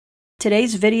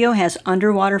Today's video has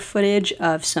underwater footage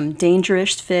of some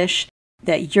dangerous fish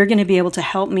that you're going to be able to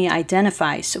help me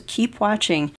identify, so keep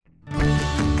watching.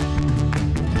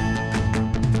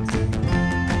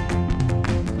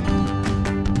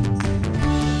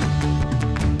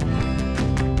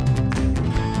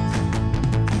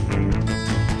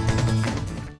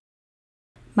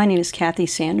 My name is Kathy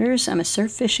Sanders. I'm a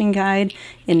surf fishing guide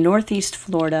in Northeast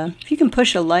Florida. If you can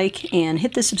push a like and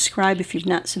hit the subscribe if you've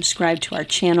not subscribed to our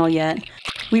channel yet.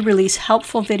 We release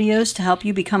helpful videos to help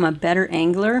you become a better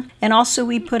angler, and also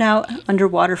we put out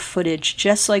underwater footage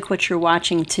just like what you're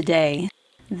watching today.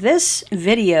 This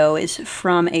video is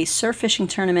from a surf fishing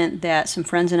tournament that some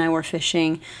friends and I were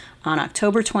fishing on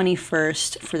October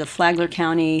 21st for the Flagler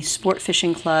County Sport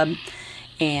Fishing Club.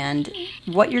 And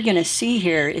what you're going to see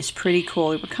here is pretty cool.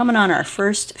 We're coming on our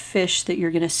first fish that you're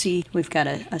going to see. We've got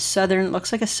a southern,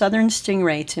 looks like a southern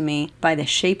stingray to me by the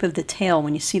shape of the tail.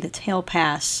 When you see the tail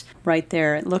pass right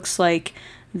there, it looks like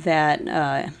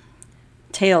that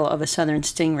tail of a southern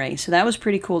stingray. So that was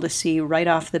pretty cool to see right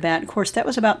off the bat. Of course, that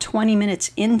was about 20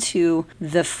 minutes into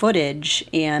the footage,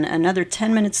 and another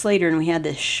 10 minutes later, and we had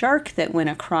this shark that went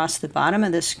across the bottom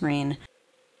of the screen.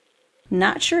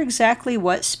 Not sure exactly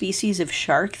what species of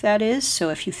shark that is, so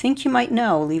if you think you might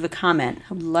know, leave a comment.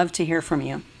 I would love to hear from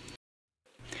you.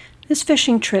 This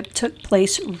fishing trip took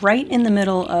place right in the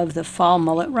middle of the fall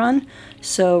mullet run,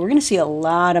 so we're going to see a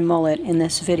lot of mullet in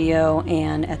this video,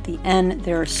 and at the end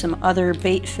there are some other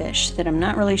bait fish that I'm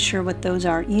not really sure what those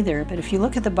are either, but if you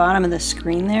look at the bottom of the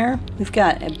screen there, we've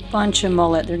got a bunch of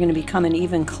mullet. They're going to be coming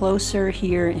even closer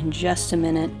here in just a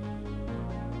minute.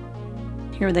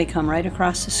 Here they come right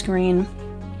across the screen,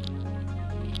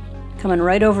 coming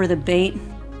right over the bait.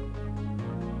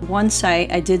 Once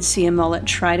I did see a mullet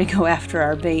try to go after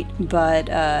our bait, but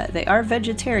they are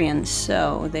vegetarians,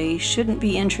 so they shouldn't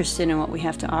be interested in what we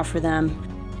have to offer them,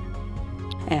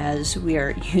 as we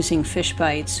are using fish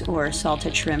bites or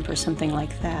salted shrimp or something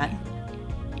like that.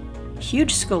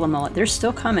 Huge school of mullet. They're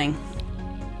still coming.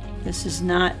 This is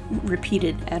not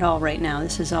repeated at all right now.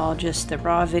 This is all just the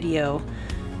raw video.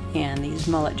 And these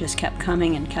mullet just kept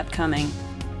coming and kept coming.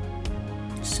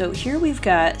 So here we've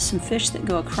got some fish that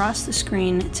go across the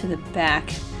screen to the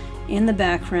back in the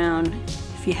background.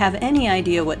 If you have any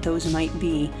idea what those might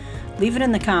be, leave it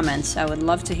in the comments. I would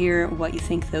love to hear what you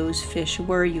think those fish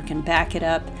were. You can back it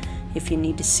up if you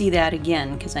need to see that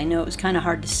again, because I know it was kind of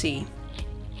hard to see.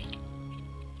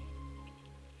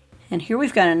 And here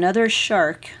we've got another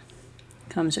shark.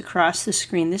 Comes across the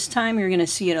screen. This time you're going to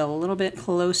see it a little bit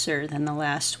closer than the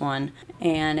last one.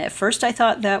 And at first I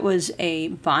thought that was a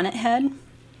bonnet head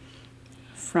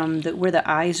from where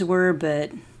the eyes were,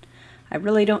 but I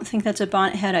really don't think that's a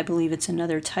bonnet head. I believe it's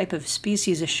another type of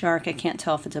species of shark. I can't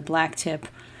tell if it's a black tip,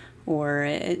 or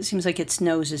it seems like its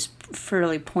nose is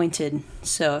fairly pointed.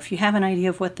 So if you have an idea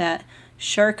of what that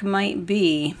shark might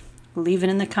be, leave it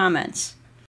in the comments.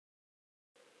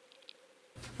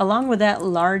 Along with that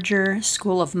larger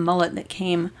school of mullet that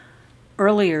came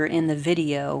earlier in the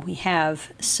video, we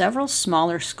have several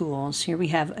smaller schools. Here we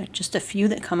have just a few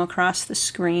that come across the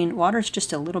screen. Water's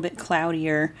just a little bit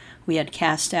cloudier. We had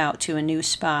cast out to a new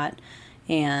spot,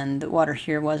 and the water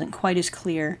here wasn't quite as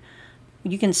clear.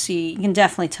 You can see, you can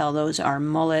definitely tell those are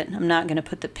mullet. I'm not going to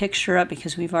put the picture up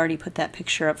because we've already put that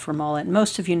picture up for mullet.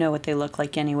 Most of you know what they look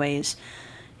like anyways.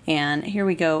 And here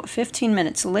we go, 15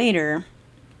 minutes later,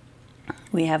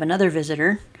 we have another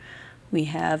visitor. We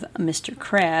have Mr.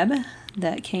 Crab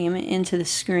that came into the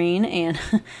screen, and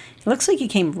it looks like he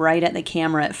came right at the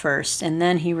camera at first, and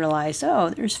then he realized, oh,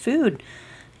 there's food.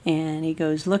 And he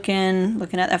goes looking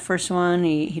at that first one.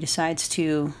 He decides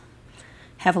to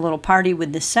have a little party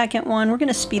with the second one. We're going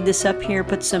to speed this up here,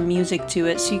 put some music to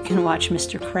it so you can watch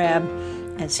Mr. Crab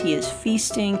as he is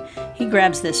feasting. He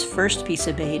grabs this first piece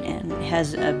of bait and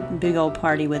has a big old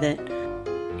party with it.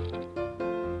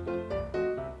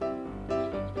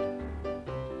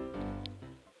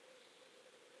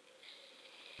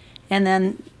 And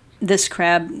then this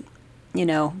crab, you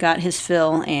know, got his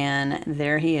fill, and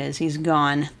there he is. He's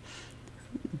gone.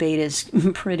 Bait is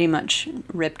pretty much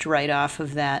ripped right off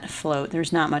of that float.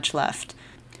 There's not much left.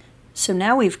 So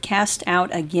now we've cast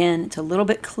out again. It's a little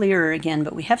bit clearer again,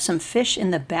 but we have some fish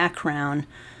in the background.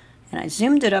 And I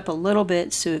zoomed it up a little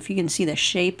bit so if you can see the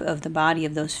shape of the body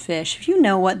of those fish. If you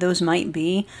know what those might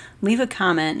be, leave a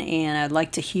comment, and I'd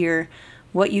like to hear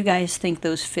what you guys think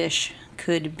those fish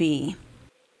could be.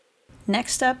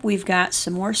 Next up, we've got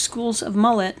some more schools of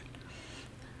mullet.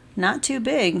 Not too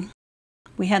big.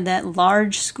 We had that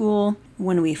large school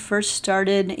when we first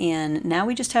started, and now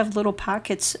we just have little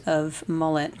pockets of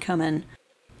mullet coming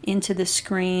into the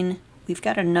screen. We've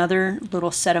got another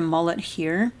little set of mullet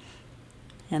here.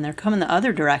 And they're coming the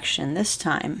other direction this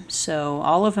time. So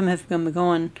all of them have been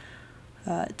going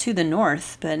to the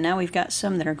north, but now we've got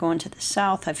some that are going to the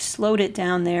south. I've slowed it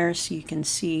down there so you can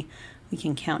see, we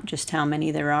can count just how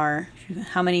many there are.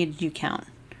 How many did you count?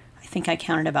 I think I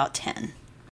counted about 10.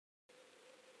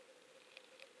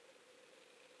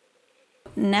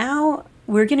 Now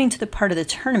we're getting to the part of the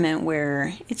tournament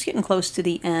where it's getting close to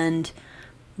the end.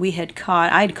 I'd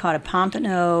caught a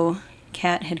pompano,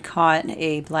 Kat had caught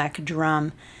a black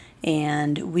drum,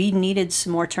 and we needed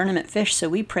some more tournament fish, so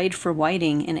we prayed for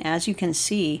whiting, and as you can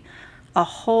see, a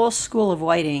whole school of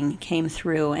whiting came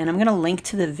through, and I'm going to link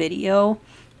to the video,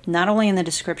 not only in the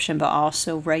description, but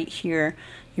also right here.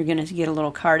 You're going to get a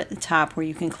little card at the top where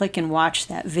you can click and watch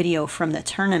that video from the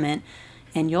tournament,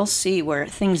 and you'll see where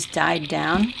things died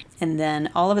down, and then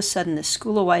all of a sudden the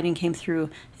school of whiting came through,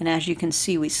 and as you can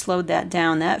see, we slowed that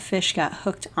down. That fish got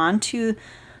hooked onto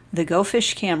the Go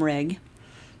Fish Cam rig,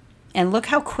 and look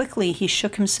how quickly he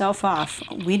shook himself off.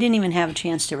 We didn't even have a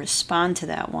chance to respond to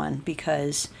that one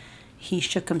because he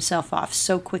shook himself off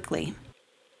so quickly.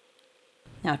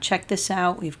 Now check this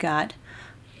out. We've got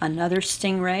another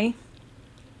stingray.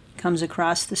 Comes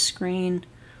across the screen.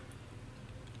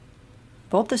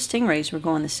 Both the stingrays were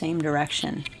going the same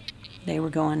direction. They were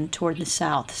going toward the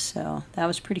south, so that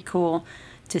was pretty cool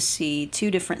to see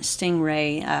two different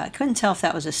stingray. I couldn't tell if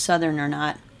that was a southern or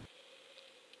not.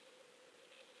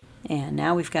 And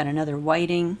now we've got another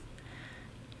whiting.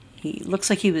 He looks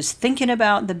like he was thinking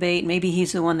about the bait. Maybe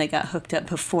he's the one that got hooked up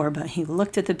before, but he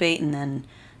looked at the bait and then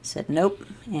said nope,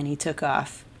 and he took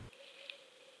off.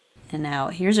 And now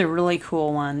here's a really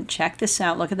cool one. Check this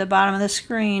out. Look at the bottom of the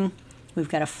screen. We've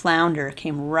got a flounder. It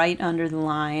came right under the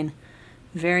line.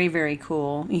 Very, very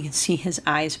cool. You can see his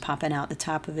eyes popping out the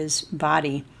top of his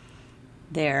body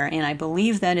there. And I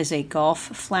believe that is a Gulf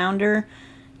flounder.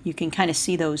 You can kind of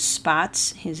see those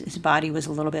spots. His body was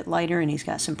a little bit lighter, and he's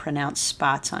got some pronounced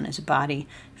spots on his body.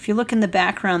 If you look in the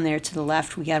background there to the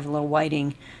left, we have a little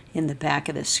whiting in the back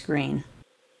of the screen.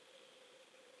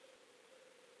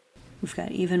 We've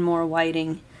got even more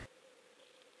whiting.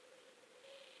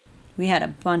 We had a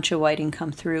bunch of whiting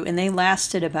come through, and they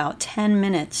lasted about 10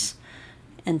 minutes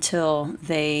until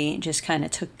they just kind of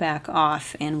took back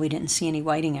off, and we didn't see any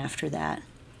whiting after that.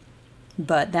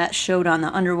 But that showed on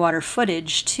the underwater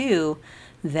footage too,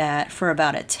 that for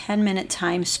about a 10-minute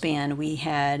time span we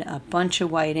had a bunch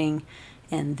of whiting,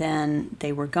 and then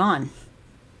they were gone.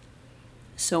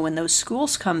 So when those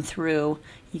schools come through,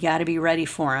 you got to be ready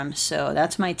for them. So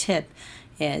that's my tip,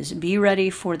 is be ready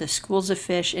for the schools of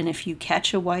fish, and if you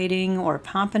catch a whiting or a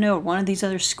pompano or one of these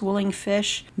other schooling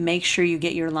fish, make sure you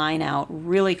get your line out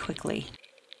really quickly.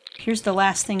 Here's the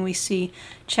last thing we see.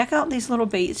 Check out these little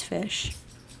baitfish.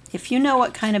 If you know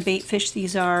what kind of baitfish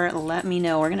these are, let me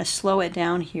know. We're going to slow it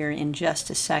down here in just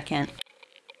a second.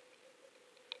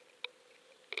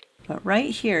 But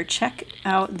right here, check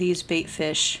out these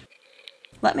baitfish.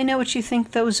 Let me know what you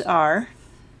think those are,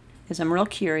 because I'm real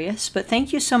curious. But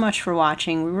thank you so much for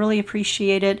watching. We really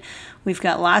appreciate it. We've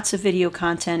got lots of video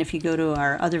content. If you go to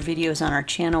our other videos on our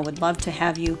channel, we'd love to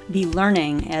have you be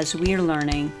learning as we're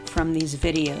learning from these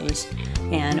videos.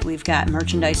 And we've got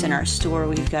merchandise in our store.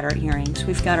 We've got our earrings.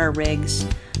 We've got our rigs,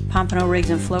 pompano rigs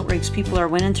and float rigs. People are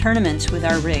winning tournaments with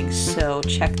our rigs, so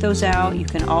check those out. You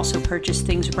can also purchase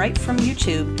things right from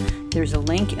YouTube. There's a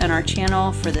link on our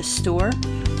channel for the store.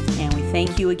 And we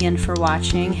thank you again for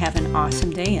watching. Have an awesome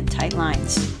day and tight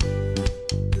lines.